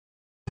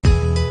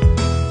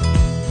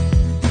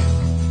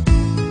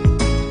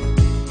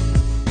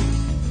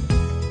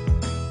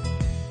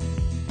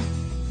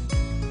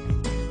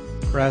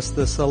Press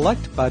the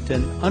Select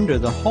button under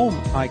the Home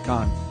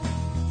icon.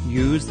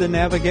 Use the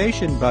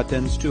navigation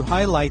buttons to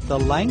highlight the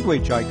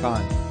language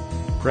icon.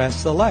 Press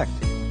Select.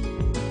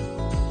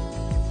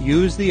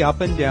 Use the up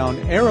and down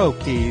arrow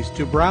keys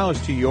to browse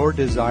to your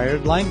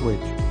desired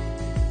language.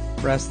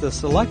 Press the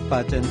Select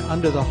button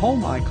under the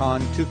Home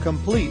icon to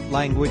complete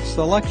language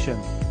selection.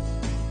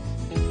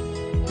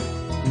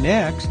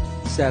 Next,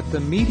 set the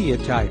media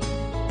type.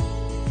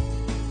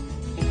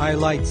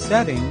 Highlight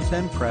Settings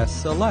and press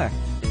Select.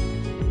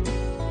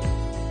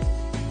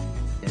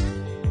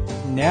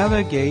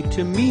 Navigate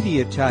to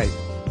Media Type.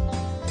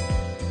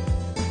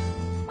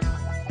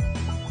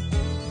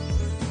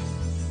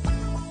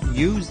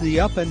 Use the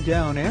up and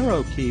down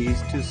arrow keys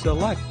to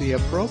select the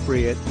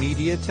appropriate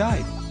media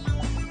type.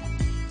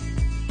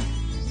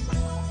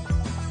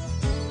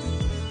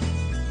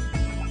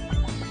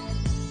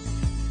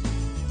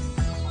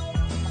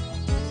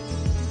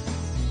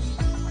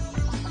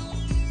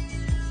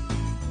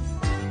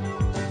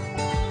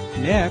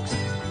 Next,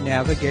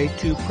 navigate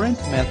to Print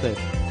Method.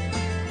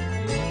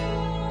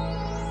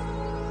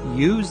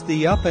 Use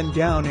the up and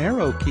down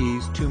arrow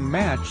keys to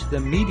match the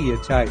media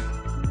type.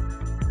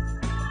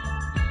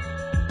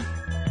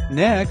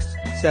 Next,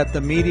 set the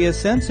Media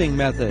Sensing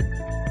method.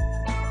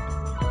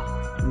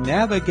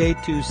 Navigate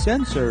to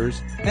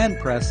Sensors and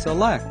press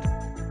Select.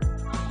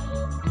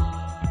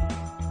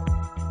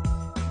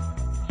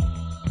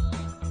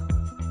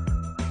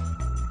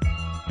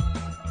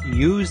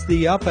 Use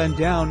the up and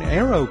down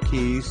arrow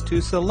keys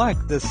to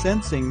select the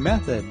sensing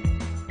method.